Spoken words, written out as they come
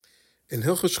In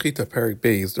Hilchos Shchita Perek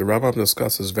Beis, the Rambam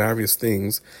discusses various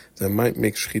things that might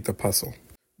make Shchita puzzle.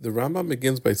 The Rambam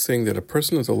begins by saying that a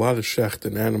person is allowed to shecht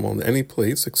an animal in any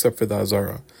place except for the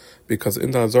Azara, because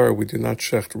in the Azara we do not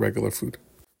shecht regular food.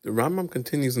 The Rambam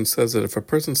continues and says that if a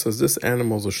person says this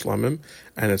animal is a shlamim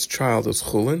and its child is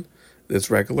chulin,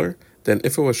 it's regular, then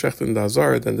if it was shecht in the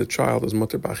Azara, then the child is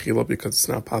mutter b'achila because it's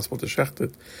not possible to shecht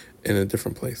it in a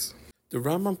different place. The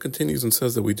Rambam continues and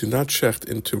says that we do not shecht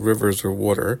into rivers or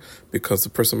water because the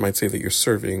person might say that you're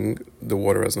serving the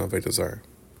water as an avodah zarah.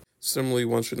 Similarly,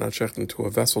 one should not shecht into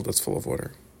a vessel that's full of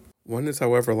water. One is,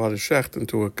 however, allowed to shecht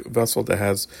into a vessel that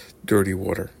has dirty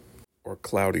water or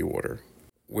cloudy water,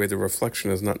 where the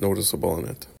reflection is not noticeable in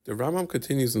it. The Rambam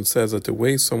continues and says that the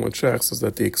way someone shechts is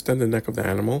that they extend the neck of the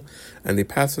animal and they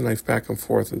pass the knife back and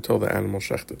forth until the animal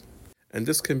shechted. And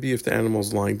this can be if the animal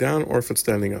is lying down or if it's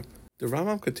standing up. The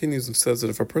Rambam continues and says that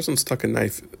if a person stuck a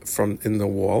knife in the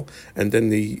wall, and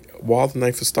then while the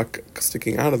knife is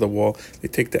sticking out of the wall, they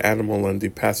take the animal and they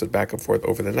pass it back and forth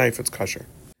over the knife, it's kosher.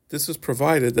 This is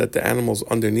provided that the animal is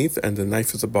underneath and the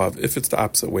knife is above. If it's the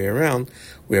opposite way around,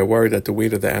 we are worried that the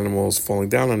weight of the animal is falling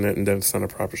down on it and then it's not a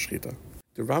proper shchita.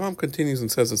 The Rambam continues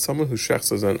and says that someone who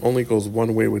shechts and only goes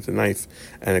one way with the knife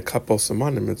and it cut both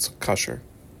samanim, it's kosher.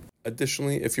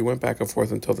 Additionally, if you went back and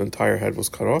forth until the entire head was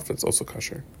cut off, it's also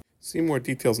kosher. See more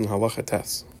details in Halacha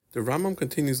Tes. The Rambam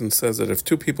continues and says that if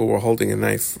two people were holding a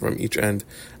knife from each end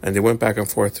and they went back and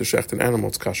forth to shecht an animal,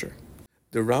 it's kosher.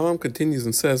 The Rambam continues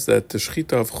and says that the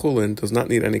shchita of chulin does not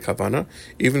need any kavana,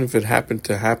 even if it happened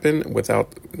to happen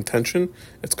without intention,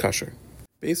 it's kosher.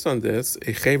 Based on this,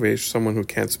 a chevesh, someone who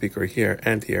can't speak or hear,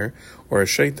 or a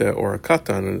shchita or a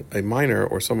katan, a minor,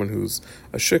 or someone who's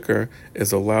a shikar,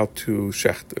 is allowed to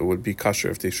shecht. It would be kosher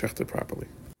if they shechted properly.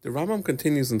 The Rambam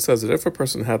continues and says that if a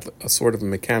person had a sort of a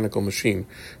mechanical machine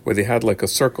where they had like a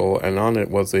circle and on it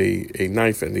was a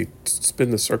knife and they spin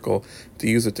the circle to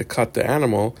use it to cut the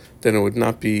animal, then it would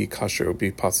not be kosher, it would be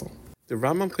puzzle. The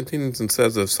Rambam continues and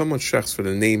says that if someone shechts for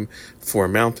the name for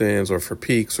mountains or for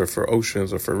peaks or for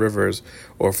oceans or for rivers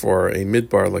or for a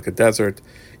midbar like a desert,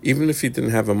 even if he didn't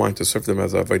have a mind to serve them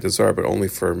as avodah zarah but only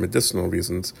for medicinal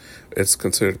reasons, it's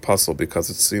considered puzzle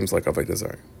because it seems like avodah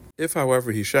zarah. If,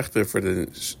 however, he shechted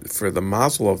for the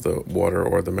mazel of the water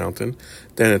or the mountain,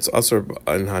 then it's asur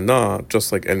and hana,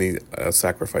 just like any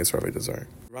sacrifice for avodah zarah.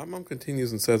 Rambam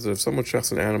continues and says that if someone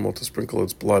shechts an animal to sprinkle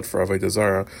its blood for avodah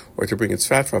zarah or to bring its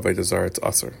fat for avodah zarah, it's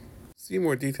asur. See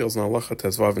more details in Halacha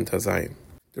Tezvav and Tezayin.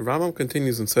 The Rambam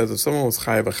continues and says if someone was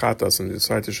chayav chatas and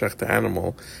decided to shecht the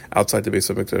animal outside the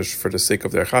Beis HaMikdash for the sake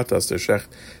of their chatas, their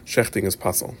shechting is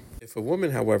pasul. If a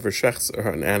woman, however, shechts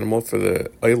an animal for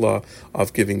the oila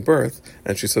of giving birth,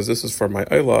 and she says this is for my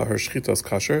oila, her shchita is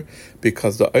kosher,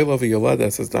 because the oila of a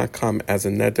yoledes does not come as a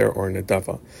neder or a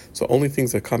nedava. So only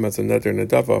things that come as a neder and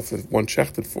nedava, if one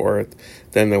shechted for it,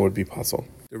 then that would be pasul.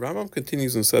 The Rambam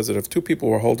continues and says that if two people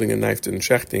were holding a knife in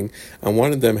shechting, and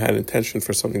one of them had intention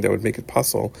for something that would make it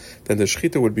pasul, then the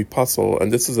shchita would be pasul,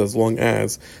 and this is as long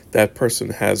as that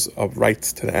person has a right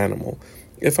to the animal.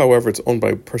 If, however, it's owned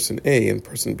by person A and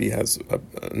person B has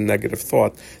a negative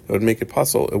thought that would make it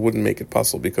pasul, it wouldn't make it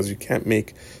pasul because you can't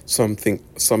make something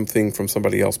from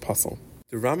somebody else pasul.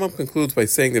 The Rambam concludes by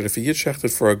saying that if a yid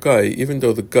shechted for a guy, even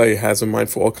though the guy has a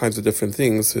mind for all kinds of different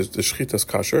things, the shchita is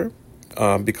kosher,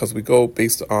 because we go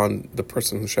based on the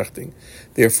person who's shechting.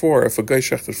 Therefore, if a guy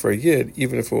shechted for a yid,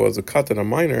 even if it was a katan, a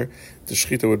minor, the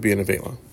shchita would be an avela.